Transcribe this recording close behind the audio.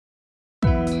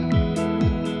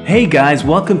Hey guys,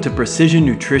 welcome to Precision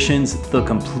Nutrition's The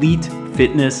Complete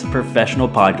Fitness Professional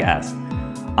Podcast.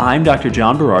 I'm Dr.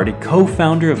 John Berardi,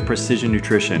 co-founder of Precision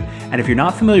Nutrition, and if you're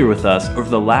not familiar with us, over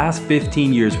the last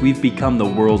 15 years, we've become the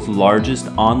world's largest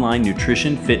online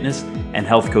nutrition, fitness, and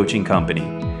health coaching company.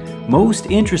 Most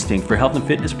interesting for health and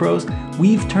fitness pros,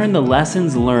 we've turned the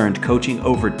lessons learned coaching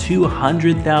over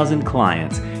 200,000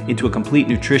 clients into a complete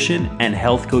nutrition and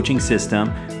health coaching system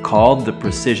called the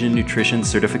Precision Nutrition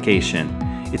Certification.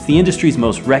 It's the industry's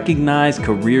most recognized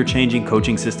career-changing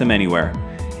coaching system anywhere.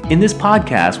 In this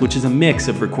podcast, which is a mix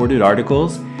of recorded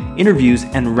articles, interviews,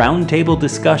 and roundtable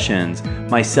discussions,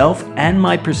 myself and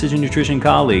my Precision Nutrition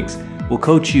colleagues will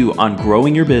coach you on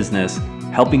growing your business,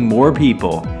 helping more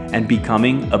people, and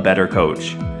becoming a better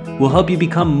coach. We'll help you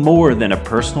become more than a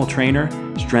personal trainer,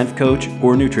 strength coach,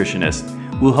 or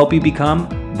nutritionist. We'll help you become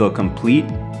the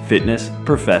complete fitness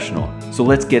professional. So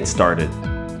let's get started.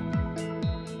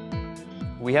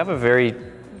 We have a very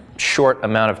short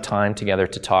amount of time together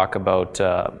to talk about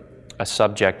a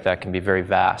subject that can be very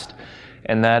vast,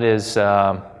 and that is,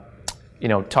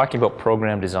 talking about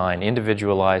program design,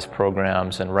 individualized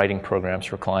programs, and writing programs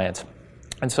for clients.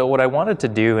 And so, what I wanted to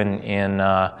do in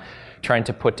trying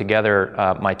to put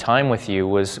together my time with you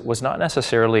was not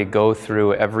necessarily go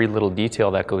through every little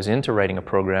detail that goes into writing a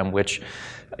program, which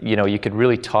you could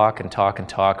really talk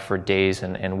for days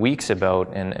and weeks about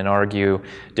and argue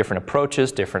different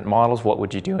approaches, different models. What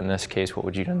would you do in this case? What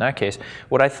would you do in that case?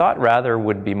 What I thought rather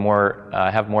would be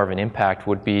have more of an impact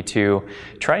would be to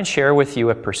try and share with you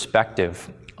a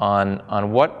perspective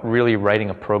on what really writing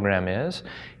a program is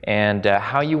and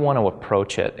how you want to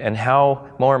approach it, and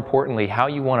how, more importantly, how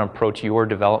you want to approach your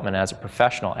development as a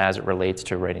professional as it relates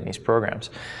to writing these programs.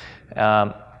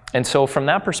 And so from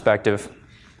that perspective,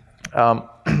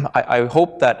 I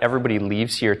hope that everybody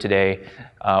leaves here today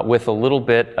with a little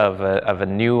bit of a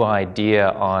new idea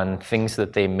on things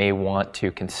that they may want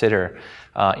to consider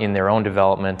in their own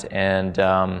development and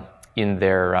in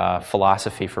their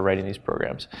philosophy for writing these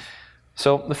programs.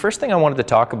 So the first thing I wanted to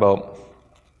talk about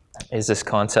is this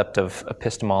concept of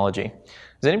epistemology.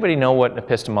 Does anybody know what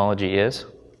epistemology is?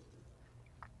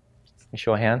 You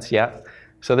show of hands? Yeah.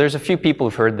 So there's a few people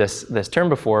who've heard this term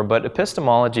before, but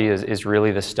epistemology is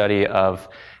really the study of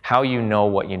how you know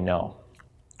what you know,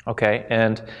 okay?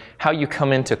 And how you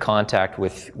come into contact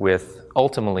with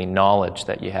ultimately knowledge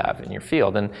that you have in your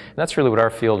field. And that's really what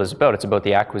our field is about. It's about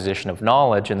the acquisition of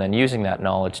knowledge and then using that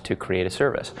knowledge to create a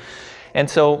service. And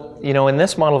so, in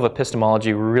this model of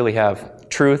epistemology, we really have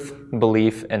truth,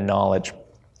 belief, and knowledge.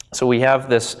 So we have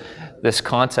this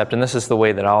concept, and this is the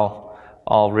way that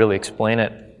I'll really explain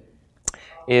it,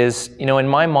 is, in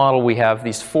my model, we have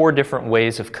these four different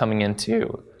ways of coming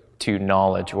into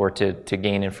knowledge or to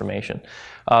gain information.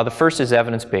 The first is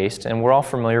evidence-based, and we're all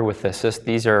familiar with this.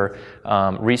 These are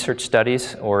research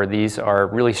studies, or these are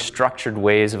really structured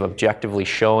ways of objectively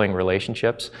showing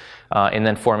relationships and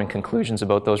then forming conclusions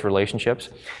about those relationships.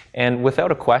 And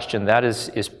without a question, that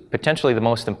is potentially the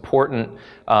most important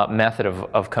method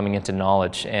of coming into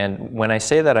knowledge. And when I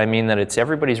say that, I mean that it's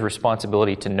everybody's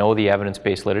responsibility to know the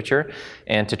evidence-based literature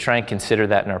and to try and consider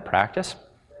that in our practice.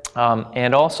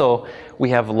 And also, we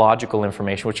have logical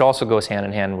information, which also goes hand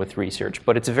in hand with research.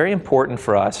 But it's very important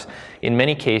for us, in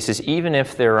many cases, even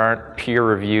if there aren't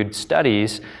peer-reviewed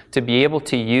studies, to be able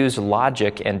to use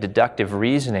logic and deductive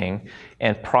reasoning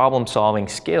and problem-solving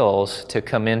skills to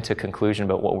come into conclusion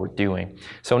about what we're doing.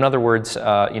 So in other words,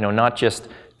 not just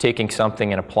taking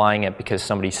something and applying it because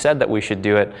somebody said that we should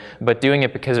do it, but doing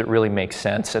it because it really makes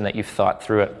sense and that you've thought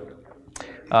through it.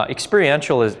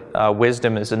 Experiential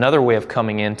wisdom is another way of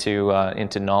coming into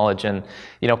knowledge, and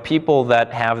people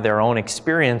that have their own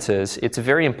experiences, it's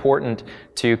very important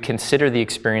to consider the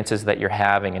experiences that you're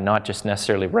having and not just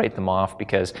necessarily write them off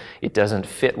because it doesn't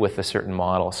fit with a certain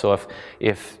model. So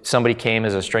if somebody came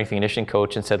as a strength and conditioning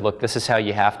coach and said, look, this is how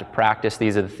you have to practice,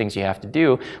 these are the things you have to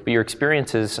do, but your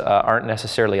experiences aren't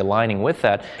necessarily aligning with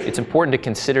that, it's important to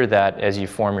consider that as you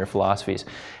form your philosophies.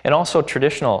 And also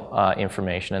traditional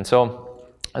information. And so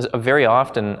very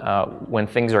often, when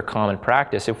things are common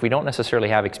practice, if we don't necessarily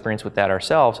have experience with that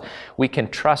ourselves, we can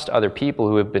trust other people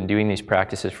who have been doing these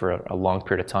practices for a long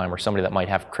period of time, or somebody that might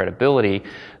have credibility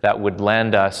that would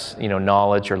lend us,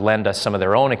 knowledge or lend us some of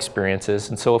their own experiences.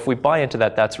 And so if we buy into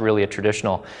that, that's really a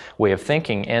traditional way of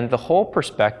thinking. And the whole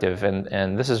perspective,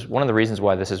 and this is one of the reasons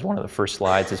why this is one of the first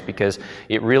slides, is because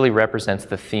it really represents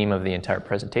the theme of the entire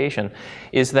presentation,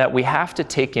 is that we have to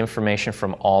take information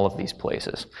from all of these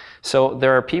places. So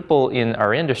there are people in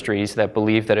our industries that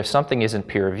believe that if something isn't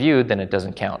peer-reviewed, then it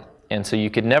doesn't count. And so you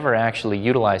could never actually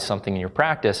utilize something in your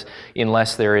practice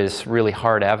unless there is really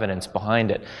hard evidence behind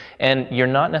it. And you're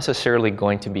not necessarily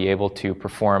going to be able to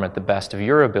perform at the best of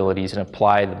your abilities and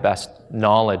apply the best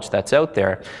knowledge that's out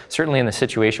there. Certainly in the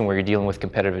situation where you're dealing with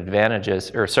competitive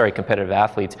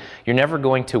athletes, you're never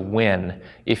going to win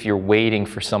if you're waiting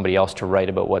for somebody else to write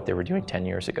about what they were doing 10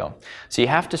 years ago. So you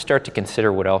have to start to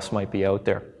consider what else might be out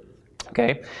there.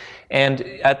 Okay? And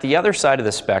at the other side of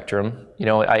the spectrum,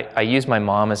 I use my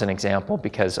mom as an example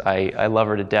because I love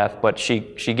her to death, but she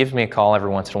gives me a call every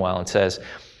once in a while and says,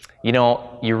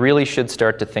 you really should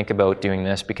start to think about doing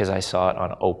this because I saw it on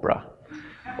Oprah.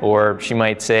 Or she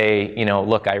might say,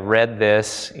 look, I read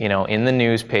this, in the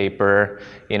newspaper,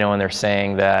 and they're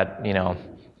saying that,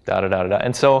 da-da-da-da-da.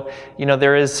 And so,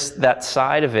 there is that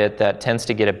side of it that tends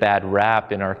to get a bad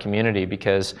rap in our community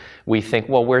because we think,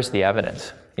 well, where's the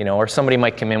evidence? Or somebody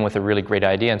might come in with a really great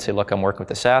idea and say, look, I'm working with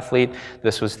this athlete.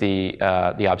 This was the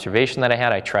observation that I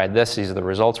had. I tried this. These are the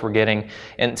results we're getting.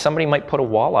 And somebody might put a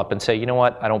wall up and say, you know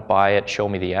what? I don't buy it. Show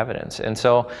me the evidence. And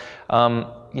so,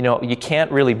 you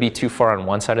can't really be too far on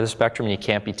one side of the spectrum. And you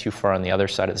can't be too far on the other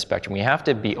side of the spectrum. You have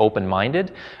to be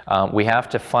open-minded. We have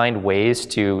to find ways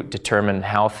to determine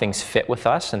how things fit with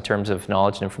us in terms of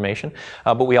knowledge and information.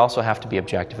 But we also have to be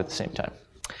objective at the same time.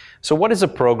 So what is a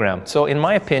program? So in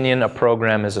my opinion, a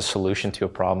program is a solution to a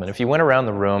problem. And if you went around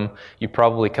the room, you'd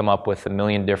probably come up with a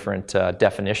million different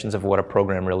definitions of what a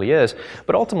program really is.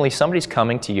 But ultimately, somebody's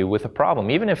coming to you with a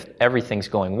problem. Even if everything's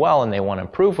going well and they want to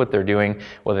improve what they're doing,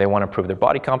 whether they want to improve their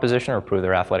body composition or improve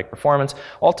their athletic performance,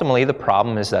 ultimately the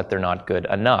problem is that they're not good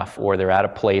enough, or they're at a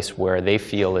place where they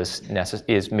feel is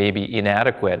maybe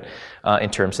inadequate in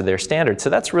terms of their standards.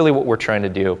 So that's really what we're trying to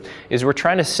do, is we're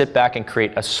trying to sit back and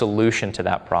create a solution to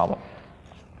that problem.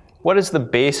 What is the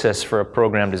basis for a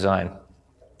program design?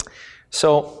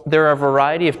 So there are a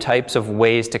variety of types of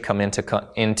ways to come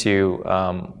into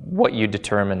what you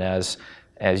determine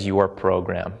as your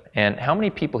program. And how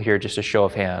many people here, just a show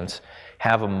of hands,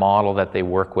 have a model that they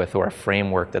work with or a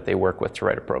framework that they work with to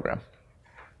write a program?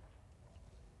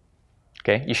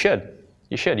 Okay, you should.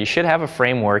 You should have a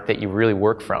framework that you really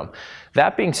work from.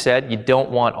 That being said, you don't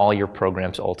want all your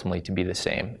programs ultimately to be the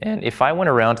same. And if I went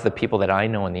around to the people that I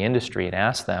know in the industry and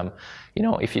asked them,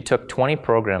 if you took 20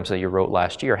 programs that you wrote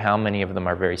last year, how many of them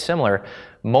are very similar?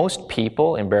 Most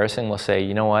people, embarrassing, will say,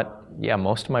 you know what? Yeah,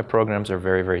 most of my programs are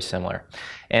very, very similar.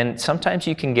 And sometimes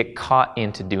you can get caught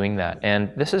into doing that.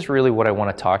 And this is really what I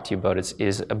want to talk to you about,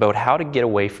 is about how to get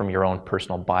away from your own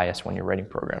personal bias when you're writing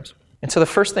programs. And so the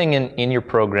first thing in your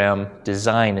program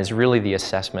design is really the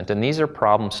assessment, and these are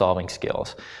problem-solving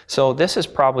skills. So this is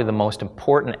probably the most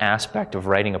important aspect of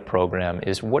writing a program,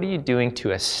 is what are you doing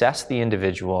to assess the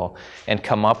individual and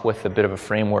come up with a bit of a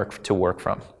framework to work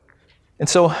from. And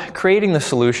so creating the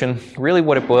solution, really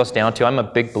what it boils down to, I'm a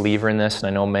big believer in this, and I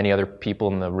know many other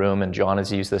people in the room, and John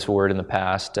has used this word in the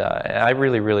past. I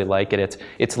really, really like it.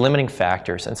 It's limiting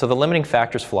factors. And so the limiting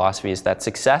factors philosophy is that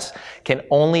success can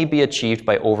only be achieved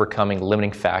by overcoming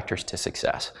limiting factors to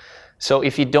success. So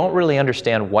if you don't really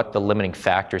understand what the limiting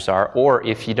factors are, or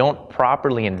if you don't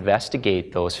properly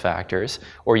investigate those factors,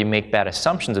 or you make bad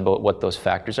assumptions about what those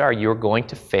factors are, you're going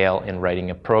to fail in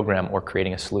writing a program or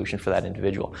creating a solution for that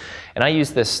individual. And I use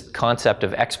this concept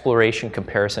of exploration,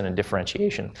 comparison, and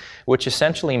differentiation, which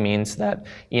essentially means that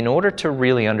in order to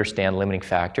really understand limiting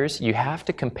factors, you have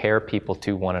to compare people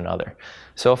to one another.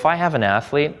 So if I have an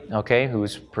athlete,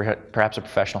 who's perhaps a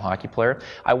professional hockey player,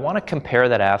 I want to compare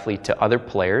that athlete to other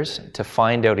players to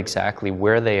find out exactly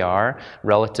where they are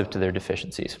relative to their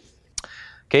deficiencies.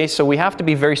 Okay, so we have to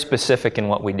be very specific in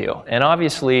what we do. And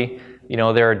obviously,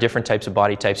 there are different types of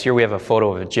body types. Here we have a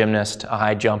photo of a gymnast, a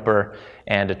high jumper,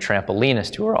 and a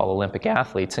trampolinist, who are all Olympic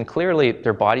athletes. And clearly,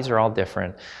 their bodies are all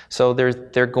different. So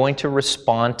they're going to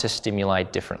respond to stimuli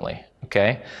differently,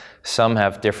 okay? Some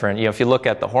have different, if you look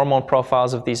at the hormone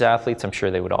profiles of these athletes, I'm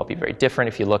sure they would all be very different.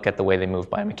 If you look at the way they move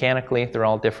biomechanically, they're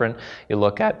all different. You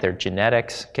look at their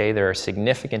genetics, there are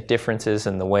significant differences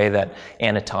in the way that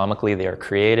anatomically they are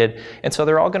created. And so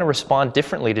they're all going to respond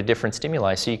differently to different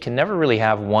stimuli. So you can never really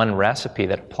have one recipe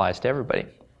that applies to everybody.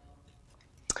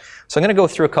 So I'm going to go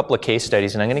through a couple of case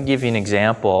studies, and I'm going to give you an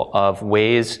example of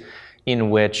ways in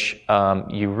which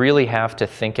you really have to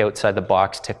think outside the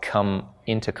box to come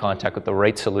into contact with the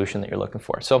right solution that you're looking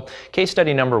for. So case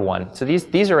study number one. So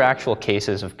these are actual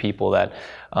cases of people that,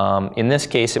 in this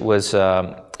case, it was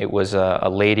a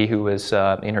lady who was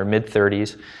in her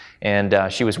mid-30s,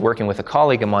 And she was working with a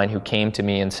colleague of mine who came to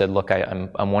me and said, look,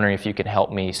 I'm wondering if you can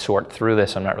help me sort through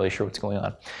this. I'm not really sure what's going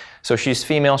on. So she's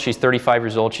female, she's 35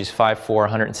 years old, she's 5'4",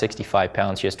 165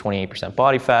 pounds, she has 28%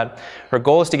 body fat. Her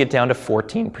goal is to get down to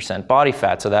 14% body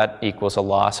fat, so that equals a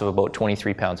loss of about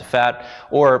 23 pounds of fat,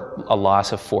 or a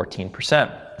loss of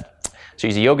 14%.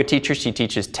 She's a yoga teacher, she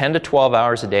teaches 10 to 12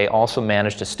 hours a day, also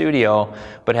managed a studio,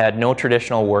 but had no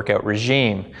traditional workout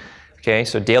regime. Okay,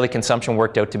 so daily consumption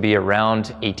worked out to be around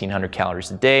 1,800 calories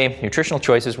a day. Nutritional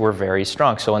choices were very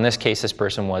strong. So in this case, this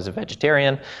person was a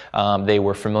vegetarian. They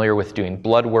were familiar with doing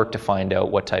blood work to find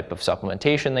out what type of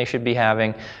supplementation they should be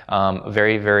having.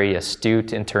 Very, very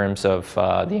astute in terms of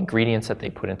the ingredients that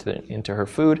they put into her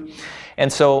food.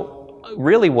 And so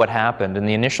really what happened in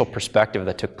the initial perspective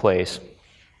that took place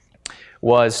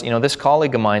was, this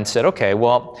colleague of mine said, okay,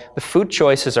 well, the food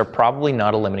choices are probably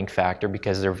not a limiting factor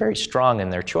because they're very strong in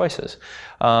their choices.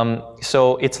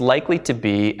 So it's likely to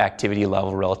be activity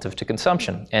level relative to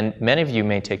consumption. And many of you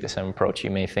may take the same approach.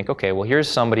 You may think, okay, well, here's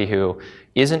somebody who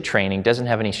isn't training, doesn't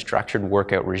have any structured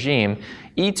workout regime,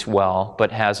 eats well,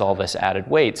 but has all this added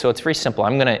weight. So it's very simple.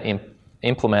 I'm going to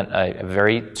implement a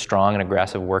very strong and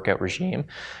aggressive workout regime.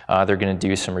 They're going to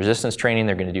do some resistance training,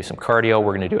 they're going to do some cardio,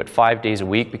 we're going to do it 5 days a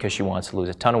week because she wants to lose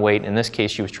a ton of weight. In this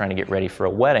case, she was trying to get ready for a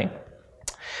wedding.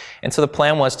 And so the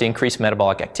plan was to increase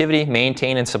metabolic activity,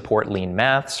 maintain and support lean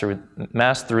mass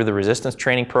through the resistance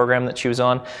training program that she was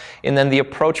on. And then the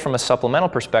approach from a supplemental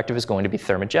perspective is going to be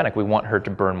thermogenic. We want her to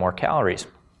burn more calories.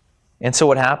 And so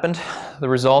what happened? The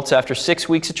results after 6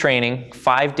 weeks of training,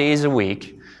 5 days a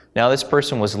week. Now this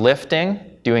person was lifting,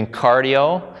 doing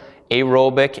cardio,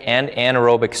 aerobic and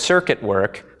anaerobic circuit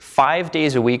work 5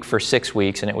 days a week for 6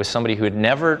 weeks, and it was somebody who had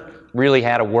never really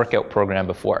had a workout program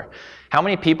before. How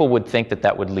many people would think that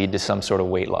that would lead to some sort of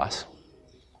weight loss?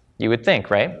 You would think,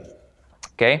 right?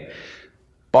 Okay.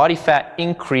 Body fat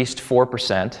increased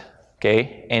 4%,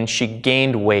 okay, and she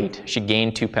gained weight. She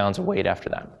gained 2 pounds of weight after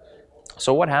that.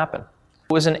 So what happened?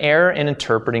 It was an error in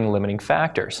interpreting limiting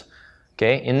factors.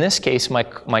 Okay, in this case, my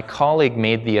colleague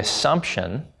made the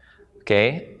assumption,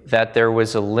 okay, that there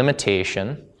was a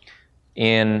limitation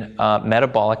in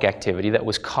metabolic activity that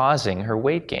was causing her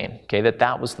weight gain. Okay,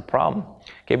 that was the problem.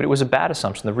 Okay, but it was a bad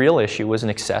assumption. The real issue was an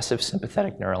excessive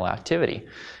sympathetic neural activity.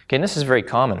 Okay, and this is very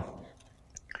common.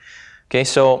 Okay,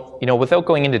 so, without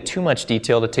going into too much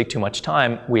detail to take too much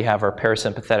time, we have our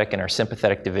parasympathetic and our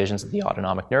sympathetic divisions of the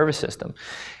autonomic nervous system.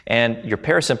 And your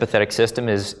parasympathetic system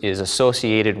is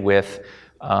associated with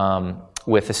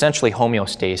essentially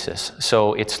homeostasis.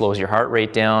 So it slows your heart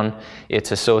rate down.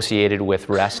 It's associated with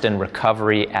rest and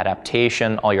recovery,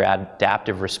 adaptation. All your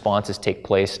adaptive responses take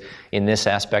place in this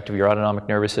aspect of your autonomic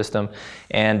nervous system.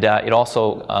 And it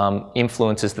also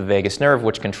influences the vagus nerve,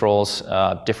 which controls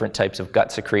different types of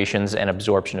gut secretions and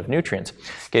absorption of nutrients.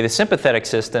 Okay, the sympathetic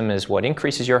system is what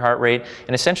increases your heart rate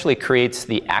and essentially creates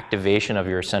the activation of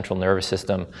your central nervous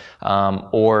system,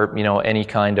 or any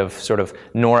kind of sort of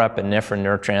norepinephrine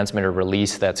neurotransmitter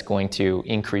release that's going to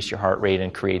increase your heart rate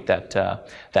and create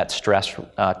that stress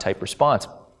type response.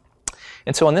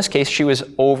 And so in this case, she was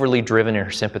overly driven in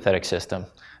her sympathetic system.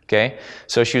 Okay,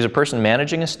 so she was a person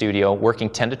managing a studio, working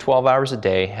 10 to 12 hours a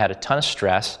day, had a ton of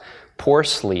stress, poor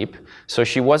sleep, so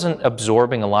she wasn't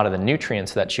absorbing a lot of the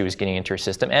nutrients that she was getting into her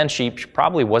system, and she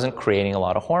probably wasn't creating a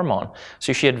lot of hormone.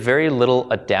 So she had very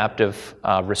little adaptive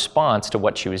response to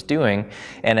what she was doing,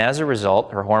 and as a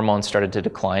result, her hormones started to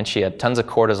decline. She had tons of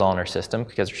cortisol in her system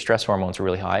because her stress hormones were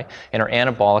really high, and her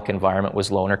anabolic environment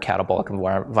was low, and her catabolic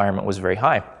environment was very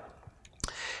high.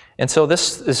 And so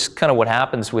this is kind of what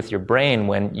happens with your brain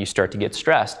when you start to get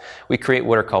stressed. We create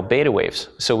what are called beta waves.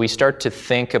 So we start to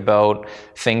think about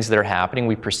things that are happening.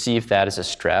 We perceive that as a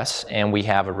stress, and we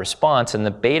have a response. And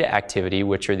the beta activity,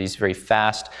 which are these very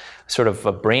fast, sort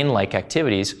of brain-like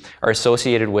activities, are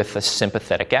associated with a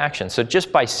sympathetic action. So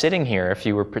just by sitting here, if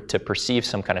you were to perceive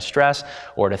some kind of stress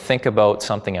or to think about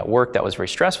something at work that was very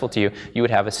stressful to you, you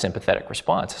would have a sympathetic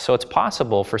response. So it's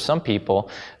possible for some people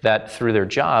that through their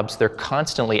jobs, they're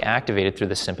constantly activated through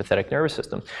the sympathetic nervous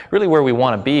system. Really where we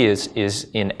want to be is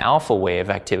in alpha wave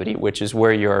activity, which is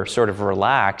where you're sort of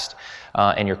relaxed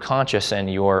and you're conscious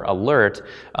and you're alert,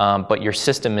 but your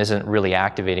system isn't really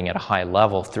activating at a high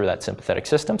level through that sympathetic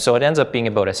system. So it ends up being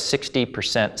about a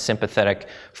 60% sympathetic,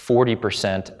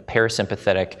 40%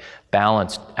 parasympathetic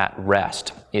balance at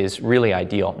rest is really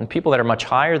ideal. And people that are much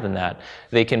higher than that,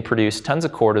 they can produce tons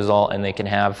of cortisol and they can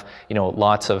have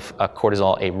lots of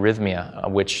cortisol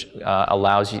arrhythmia, which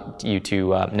allows you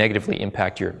to negatively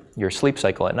impact your sleep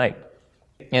cycle at night.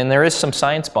 And there is some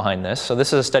science behind this. So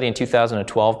this is a study in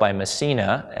 2012 by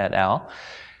Messina et al.,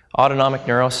 Autonomic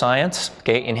neuroscience.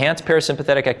 Okay, enhanced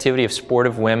parasympathetic activity of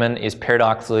sportive women is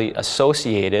paradoxically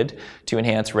associated to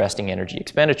enhanced resting energy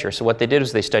expenditure. So what they did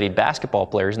was they studied basketball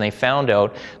players, and they found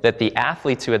out that the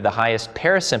athletes who had the highest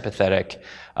parasympathetic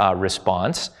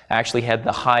response actually had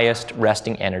the highest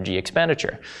resting energy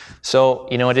expenditure. So,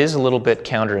 it is a little bit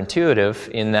counterintuitive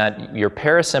in that your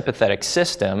parasympathetic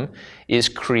system is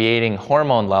creating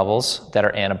hormone levels that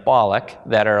are anabolic,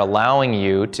 that are allowing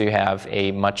you to have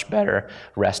a much better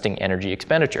resting energy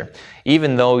expenditure.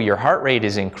 Even though your heart rate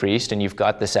is increased and you've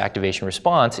got this activation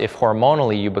response, if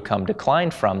hormonally you become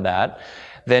declined from that,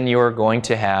 then you're going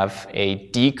to have a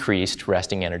decreased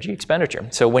resting energy expenditure.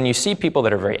 So when you see people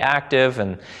that are very active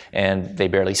and they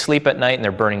barely sleep at night and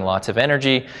they're burning lots of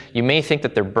energy, you may think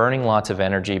that they're burning lots of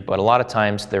energy, but a lot of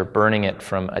times they're burning it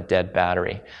from a dead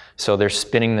battery. So they're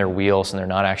spinning their wheels and they're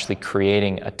not actually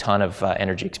creating a ton of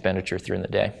energy expenditure during the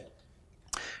day.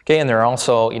 Okay, and there are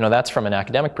also, that's from an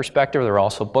academic perspective. There are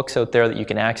also books out there that you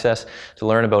can access to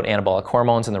learn about anabolic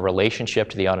hormones and the relationship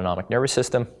to the autonomic nervous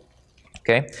system.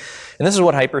 Okay, and this is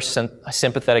what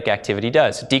hypersympathetic activity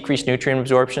does. Decreased nutrient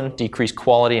absorption, decreased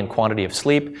quality and quantity of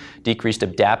sleep, decreased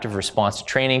adaptive response to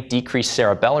training, decreased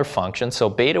cerebellar function. So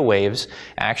beta waves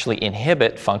actually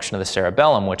inhibit function of the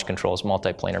cerebellum, which controls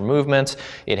multiplanar movements.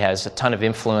 It has a ton of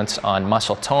influence on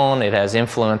muscle tone. It has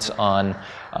influence on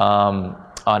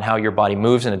how your body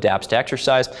moves and adapts to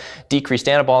exercise. Decreased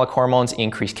anabolic hormones,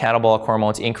 increased catabolic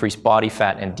hormones, increased body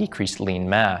fat, and decreased lean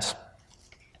mass.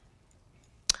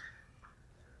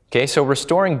 Okay, so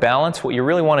restoring balance, what you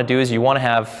really want to do is you want to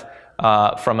have,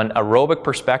 from an aerobic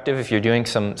perspective, if you're doing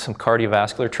some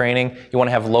cardiovascular training, you want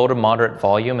to have low to moderate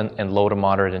volume and low to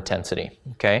moderate intensity.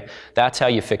 Okay, that's how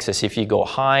you fix this. If you go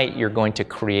high, you're going to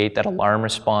create that alarm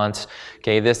response.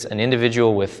 Okay, an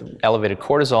individual with elevated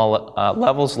cortisol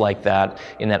levels like that,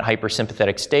 in that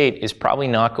hypersympathetic state, is probably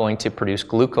not going to produce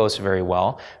glucose very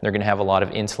well. They're going to have a lot of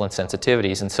insulin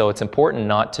sensitivities, and so it's important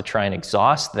not to try and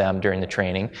exhaust them during the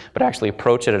training, but actually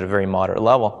approach it at a very moderate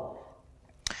level.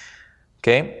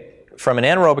 Okay. From an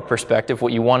anaerobic perspective,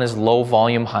 what you want is low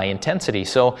volume, high intensity.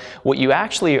 So what you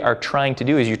actually are trying to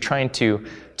do is you're trying to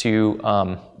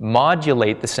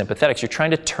modulate the sympathetics. You're trying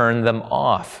to turn them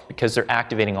off because they're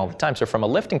activating all the time. So from a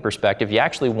lifting perspective, you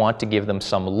actually want to give them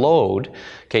some load,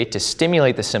 okay, to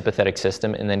stimulate the sympathetic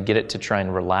system and then get it to try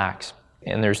and relax.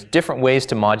 And there's different ways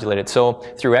to modulate it. So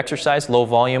through exercise, low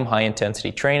volume, high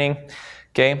intensity training,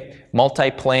 okay,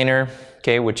 multiplanar,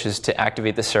 okay, which is to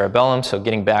activate the cerebellum. So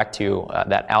getting back to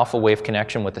that alpha wave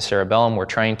connection with the cerebellum, we're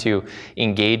trying to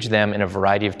engage them in a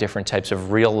variety of different types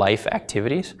of real life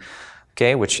activities,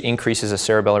 okay, which increases a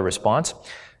cerebellar response.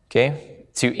 Okay,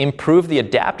 to improve the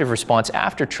adaptive response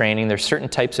after training, there's certain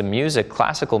types of music,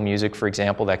 classical music, for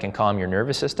example, that can calm your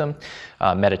nervous system.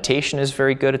 Meditation is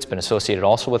very good. It's been associated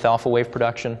also with alpha wave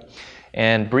production.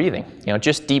 And breathing,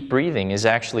 just deep breathing is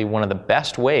actually one of the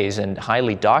best ways and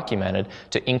highly documented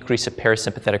to increase a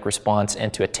parasympathetic response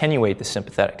and to attenuate the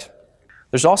sympathetics.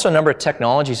 There's also a number of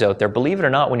technologies out there. Believe it or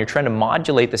not, when you're trying to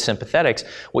modulate the sympathetics,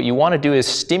 what you want to do is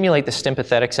stimulate the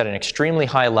sympathetics at an extremely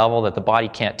high level that the body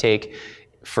can't take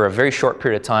for a very short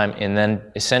period of time, and then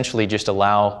essentially just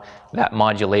allow that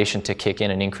modulation to kick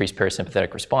in and increase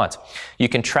parasympathetic response. You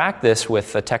can track this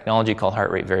with a technology called heart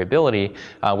rate variability,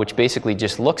 which basically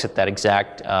just looks at that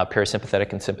exact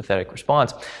parasympathetic and sympathetic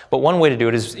response. But one way to do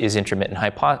it is intermittent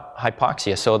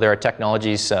hypoxia. So there are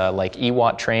technologies like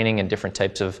EWAT training and different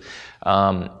types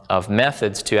of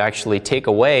methods to actually take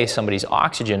away somebody's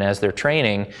oxygen as they're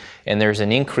training, and there's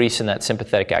an increase in that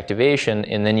sympathetic activation,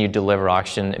 and then you deliver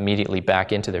oxygen immediately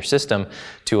back into their system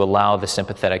to allow the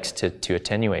sympathetics to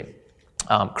attenuate.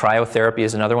 Cryotherapy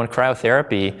is another one.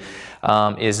 Cryotherapy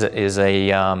is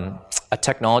a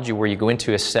technology where you go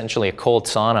into essentially a cold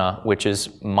sauna, which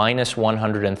is minus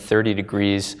 130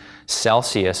 degrees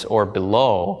Celsius or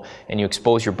below, and you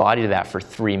expose your body to that for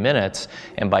 3 minutes.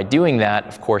 And by doing that,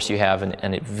 of course, you have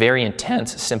a very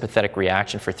intense sympathetic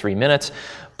reaction for 3 minutes,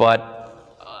 but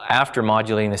after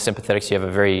modulating the sympathetics, you have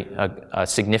a very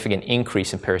significant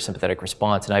increase in parasympathetic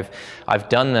response. And I've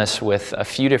done this with a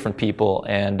few different people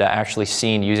and actually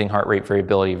seen, using heart rate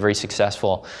variability, very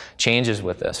successful changes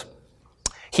with this.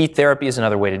 Heat therapy is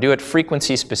another way to do it.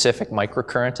 Frequency-specific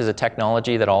microcurrent is a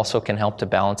technology that also can help to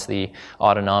balance the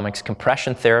autonomics.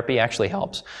 Compression therapy actually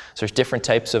helps. So there's different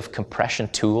types of compression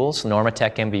tools.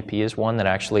 Normatec MVP is one that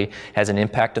actually has an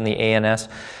impact on the ANS.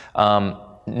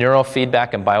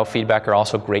 Neurofeedback and biofeedback are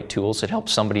also great tools that help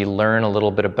somebody learn a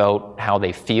little bit about how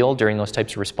they feel during those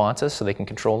types of responses so they can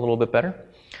control a little bit better.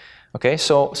 Okay,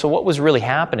 so what was really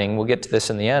happening, we'll get to this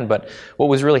in the end, but what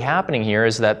was really happening here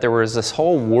is that there was this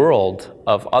whole world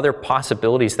of other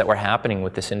possibilities that were happening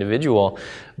with this individual,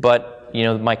 but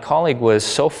my colleague was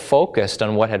so focused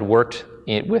on what had worked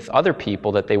with other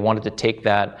people that they wanted to take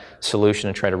that solution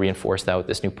and try to reinforce that with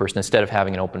this new person instead of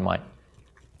having an open mind.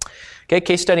 Okay,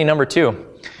 case study number 2.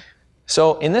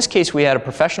 So in this case, we had a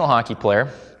professional hockey player,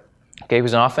 okay, who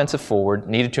was an offensive forward,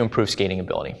 needed to improve skating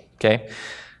ability, okay?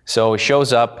 So he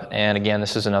shows up, and again,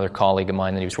 this is another colleague of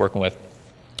mine that he was working with,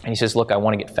 and he says, look, I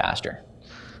want to get faster.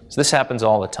 So this happens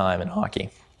all the time in hockey.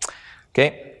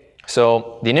 Okay,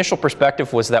 so the initial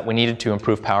perspective was that we needed to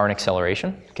improve power and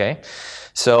acceleration, okay?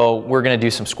 So we're going to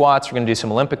do some squats, we're going to do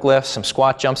some Olympic lifts, some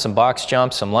squat jumps, some box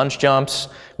jumps, some lunge jumps.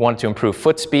 We wanted to improve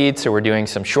foot speed, so we're doing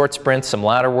some short sprints, some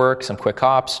ladder work, some quick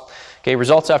hops. Okay,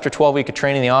 results after 12 weeks of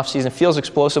training in the off-season, feels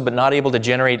explosive but not able to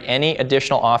generate any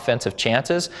additional offensive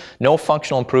chances. No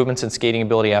functional improvements in skating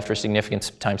ability after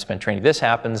significant time spent training. This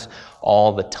happens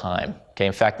all the time. Okay,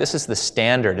 in fact, this is the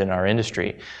standard in our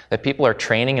industry, that people are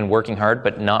training and working hard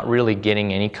but not really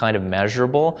getting any kind of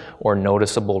measurable or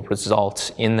noticeable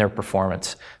results in their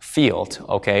performance field,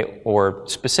 okay, or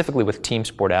specifically with team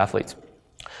sport athletes.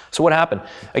 So what happened?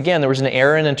 Again, there was an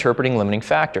error in interpreting limiting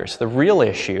factors. The real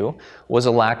issue was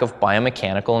a lack of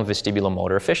biomechanical and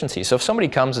vestibulomotor efficiency. So if somebody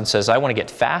comes and says, I want to get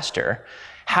faster,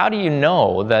 how do you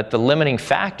know that the limiting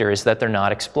factor is that they're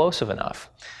not explosive enough?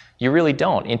 You really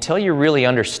don't. Until you really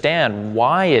understand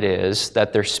why it is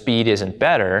that their speed isn't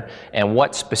better and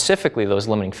what specifically those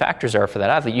limiting factors are for that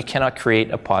athlete, you cannot create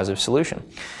a positive solution.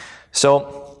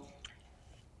 So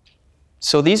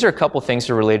these are a couple things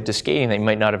that are related to skating that you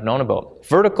might not have known about.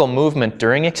 Vertical movement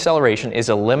during acceleration is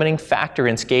a limiting factor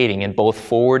in skating in both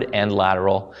forward and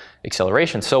lateral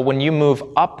acceleration. So when you move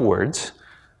upwards,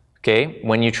 okay,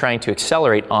 when you're trying to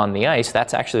accelerate on the ice,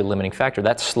 that's actually a limiting factor.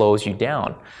 That slows you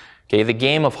down. Okay, the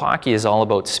game of hockey is all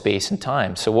about space and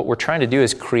time. So what we're trying to do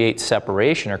is create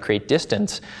separation or create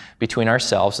distance between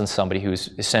ourselves and somebody who's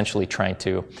essentially trying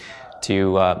to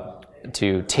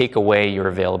take away your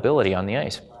availability on the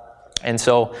ice. And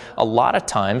so a lot of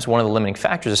times, one of the limiting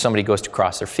factors if somebody goes to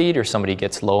cross their feet or somebody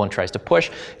gets low and tries to push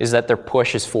is that their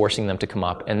push is forcing them to come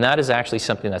up. And that is actually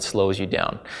something that slows you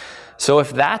down. So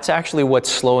if that's actually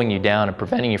what's slowing you down and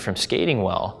preventing you from skating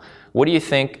well, what do you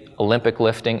think Olympic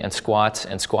lifting and squats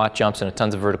and squat jumps and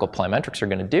tons of vertical plyometrics are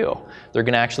going to do? They're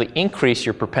going to actually increase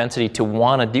your propensity to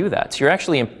want to do that. So you're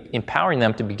actually empowering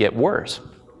them to get worse.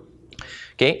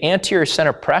 Okay, anterior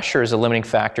center pressure is a limiting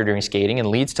factor during skating and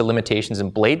leads to limitations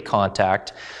in blade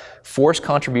contact, force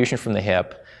contribution from the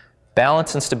hip,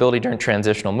 balance and stability during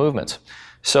transitional movements.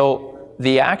 So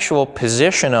the actual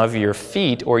position of your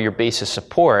feet or your base of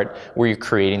support where you're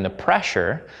creating the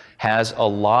pressure has a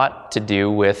lot to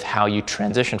do with how you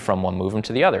transition from one movement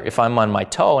to the other. If I'm on my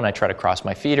toe and I try to cross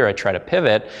my feet or I try to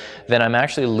pivot, then I'm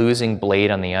actually losing blade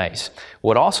on the ice.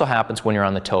 What also happens when you're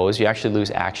on the toes, you actually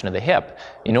lose action of the hip.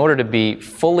 In order to be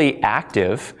fully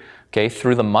active, okay,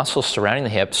 through the muscles surrounding the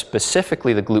hip,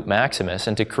 specifically the glute maximus,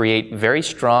 and to create very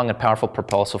strong and powerful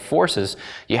propulsive forces,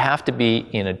 you have to be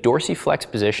in a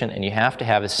dorsiflex position and you have to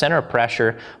have a center of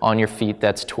pressure on your feet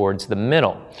that's towards the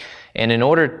middle. And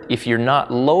if you're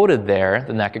not loaded there,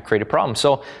 then that could create a problem.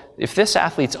 So if this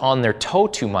athlete's on their toe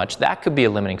too much, that could be a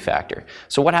limiting factor.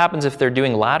 So what happens if they're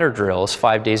doing ladder drills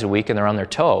 5 days a week and they're on their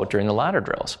toe during the ladder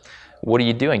drills? What are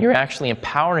you doing? You're actually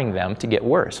empowering them to get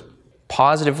worse.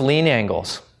 Positive lean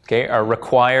angles, okay, are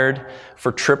required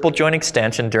for triple joint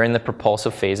extension during the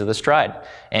propulsive phase of the stride.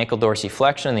 Ankle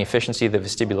dorsiflexion and the efficiency of the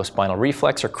vestibulospinal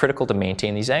reflex are critical to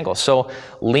maintain these angles. So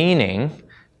leaning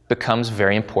becomes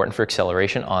very important for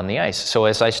acceleration on the ice. So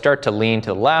as I start to lean to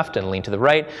the left and lean to the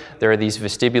right, there are these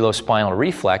vestibulospinal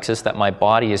reflexes that my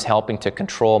body is helping to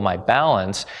control my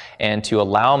balance and to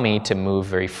allow me to move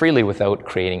very freely without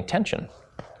creating tension.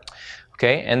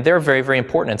 Okay, and they're very, very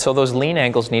important. And so those lean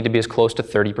angles need to be as close to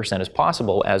 30% as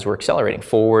possible as we're accelerating,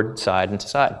 forward, side, and to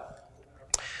side.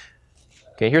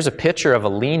 Okay, here's a picture of a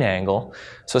lean angle.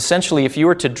 So essentially, if you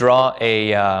were to draw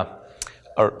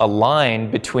a line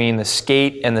between the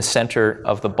skate and the center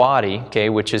of the body, okay,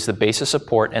 which is the base of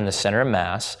support and the center of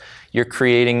mass, you're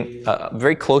creating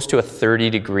very close to a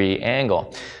 30-degree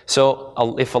angle. So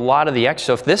if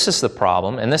this is the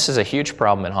problem, and this is a huge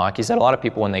problem in hockey, is that a lot of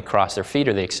people, when they cross their feet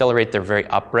or they accelerate, they're very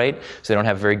upright, so they don't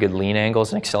have very good lean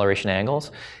angles and acceleration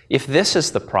angles. If this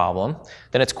is the problem,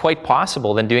 then it's quite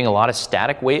possible then doing a lot of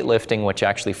static weightlifting, which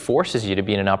actually forces you to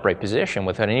be in an upright position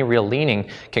without any real leaning,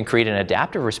 can create an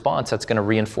adaptive response that's going to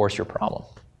reinforce your problem.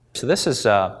 So this is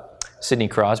Sidney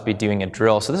Crosby doing a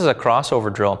drill. So this is a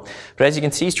crossover drill. But as you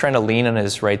can see, he's trying to lean on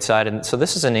his right side. And so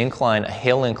this is an incline, a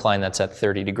hill incline that's at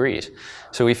 30 degrees.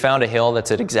 So we found a hill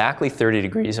that's at exactly 30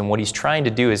 degrees. And what he's trying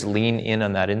to do is lean in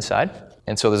on that inside.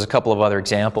 And so there's a couple of other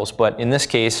examples. But in this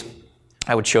case,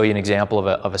 I would show you an example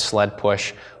of a sled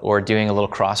push or doing a little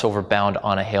crossover bound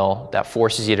on a hill that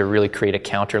forces you to really create a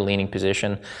counter-leaning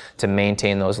position to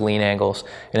maintain those lean angles.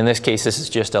 And in this case, this is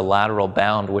just a lateral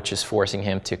bound, which is forcing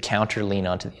him to counter-lean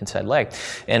onto the inside leg.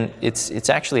 And it's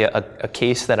actually a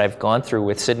case that I've gone through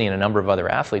with Sidney and a number of other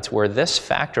athletes where this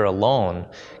factor alone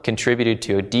contributed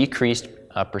to a decreased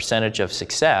percentage of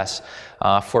success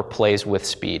for plays with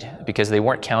speed, because they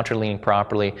weren't counter-leaning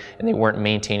properly and they weren't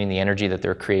maintaining the energy that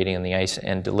they're creating on the ice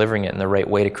and delivering it in the right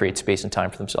way to create space and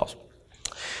time for themselves.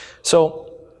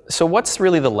 So what's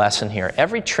really the lesson here?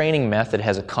 Every training method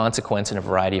has a consequence in a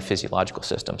variety of physiological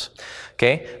systems.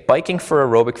 Okay? Biking for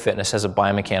aerobic fitness has a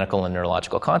biomechanical and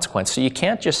neurological consequence. So you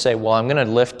can't just say, well, I'm going to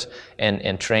lift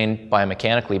and train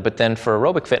biomechanically, but then for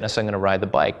aerobic fitness, I'm going to ride the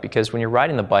bike. Because when you're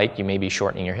riding the bike, you may be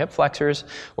shortening your hip flexors,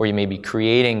 or you may be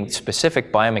creating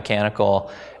specific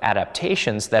biomechanical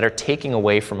adaptations that are taking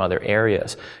away from other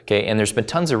areas. Okay? And there's been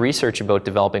tons of research about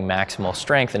developing maximal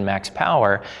strength and max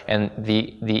power, and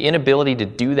the inability to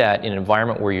do that in an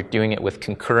environment where you're doing it with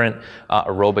concurrent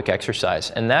aerobic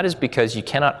exercise. And that is because you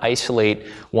cannot isolate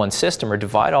one system or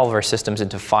divide all of our systems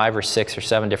into 5 or 6 or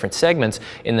 7 different segments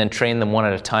and then train them one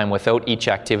at a time without each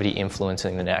activity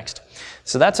influencing the next.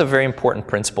 So that's a very important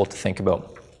principle to think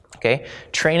about. Okay?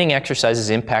 Training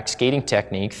exercises impact skating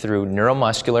technique through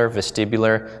neuromuscular,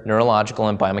 vestibular, neurological,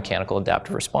 and biomechanical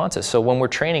adaptive responses. So when we're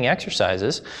training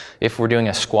exercises, if we're doing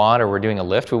a squat or we're doing a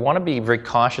lift, we want to be very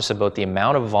cautious about the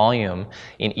amount of volume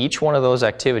in each one of those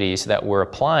activities that we're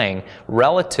applying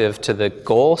relative to the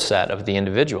goal set of the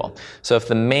individual. So if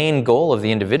the main goal of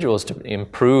the individual is to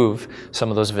improve some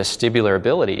of those vestibular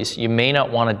abilities, you may not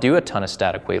want to do a ton of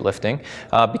static weightlifting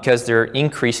because they're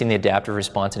increasing the adaptive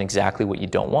response in exactly what you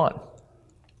don't want.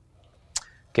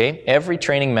 Okay? Every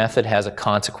training method has a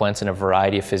consequence in a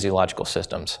variety of physiological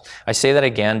systems. I say that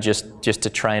again just to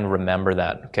try and remember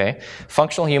that. Okay?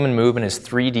 Functional human movement is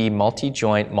 3D,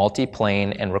 multi-joint,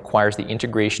 multi-plane, and requires the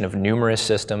integration of numerous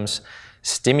systems.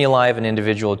 Stimuli of an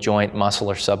individual joint, muscle,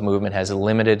 or sub-movement has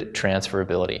limited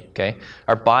transferability. Okay?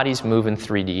 Our bodies move in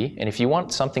 3D, and if you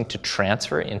want something to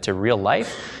transfer into real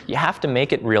life, you have to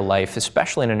make it real life,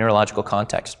 especially in a neurological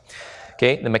context.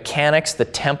 Okay, the mechanics, the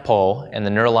tempo, and the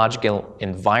neurological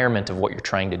environment of what you're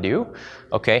trying to do,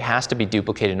 okay, has to be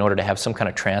duplicated in order to have some kind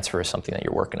of transfer of something that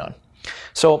you're working on.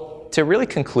 So to really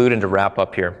conclude and to wrap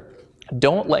up here,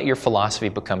 don't let your philosophy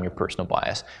become your personal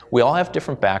bias. We all have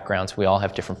different backgrounds. We all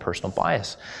have different personal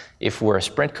bias. If we're a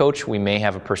sprint coach, we may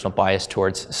have a personal bias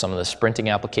towards some of the sprinting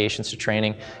applications to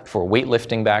training. If we're a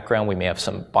weightlifting background, we may have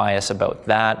some bias about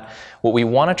that. What we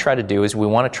want to try to do is we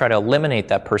want to try to eliminate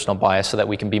that personal bias so that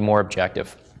we can be more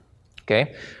objective.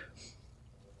 Okay?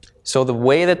 So the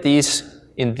way that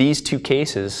in these two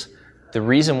cases, the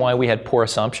reason why we had poor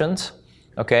assumptions,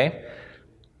 okay,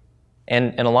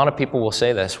 and a lot of people will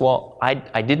say this, well,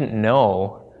 I didn't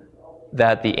know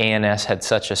that the ANS had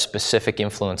such a specific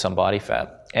influence on body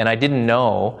fat, and I didn't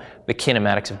know the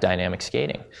kinematics of dynamic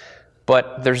skating.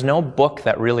 But there's no book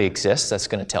that really exists that's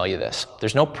going to tell you this.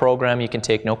 There's no program you can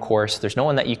take, no course. There's no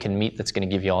one that you can meet that's going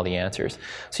to give you all the answers.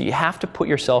 So you have to put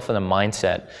yourself in the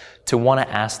mindset to want to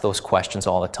ask those questions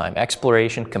all the time.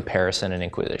 Exploration, comparison, and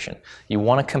inquisition. You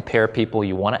want to compare people.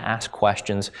 You want to ask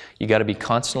questions. You got to be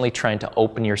constantly trying to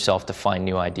open yourself to find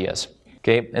new ideas.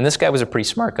 Okay? And this guy was a pretty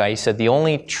smart guy. He said, the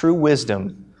only true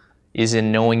wisdom is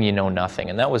in knowing you know nothing.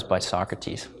 And that was by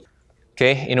Socrates.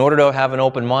 Okay? In order to have an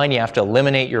open mind, you have to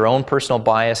eliminate your own personal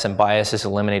bias, and bias is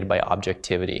eliminated by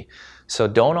objectivity. So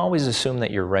don't always assume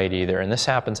that you're right either. And this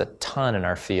happens a ton in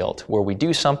our field, where we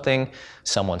do something,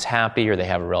 someone's happy, or they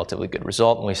have a relatively good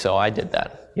result, and we say, oh, I did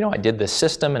that. You know, I did this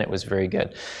system, and it was very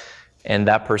good. And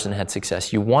that person had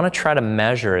success. You want to try to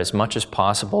measure as much as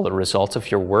possible the results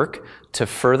of your work to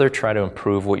further try to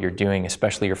improve what you're doing,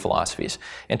 especially your philosophies.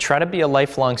 And try to be a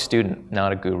lifelong student,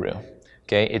 not a guru.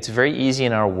 Okay? It's very easy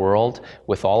in our world,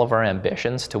 with all of our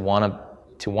ambitions, to want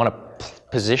to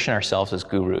position ourselves as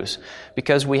gurus,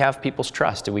 because we have people's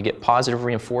trust and we get positive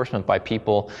reinforcement by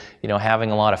people, you know,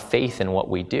 having a lot of faith in what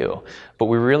we do. But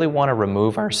we really want to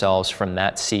remove ourselves from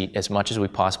that seat as much as we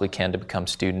possibly can to become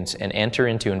students and enter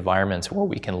into environments where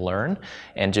we can learn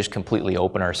and just completely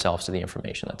open ourselves to the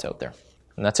information that's out there.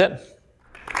 And that's it.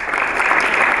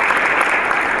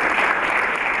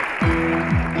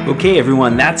 Okay,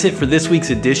 everyone, that's it for this week's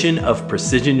edition of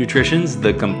Precision Nutrition's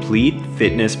The Complete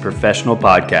Fitness Professional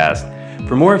Podcast.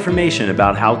 For more information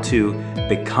about how to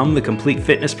become the complete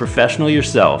fitness professional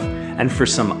yourself, and for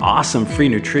some awesome free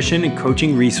nutrition and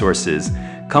coaching resources,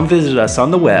 come visit us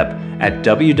on the web at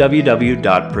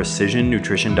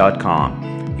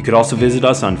www.precisionnutrition.com. You could also visit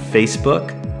us on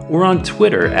Facebook or on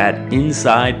Twitter at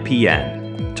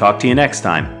InsidePN. Talk to you next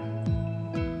time.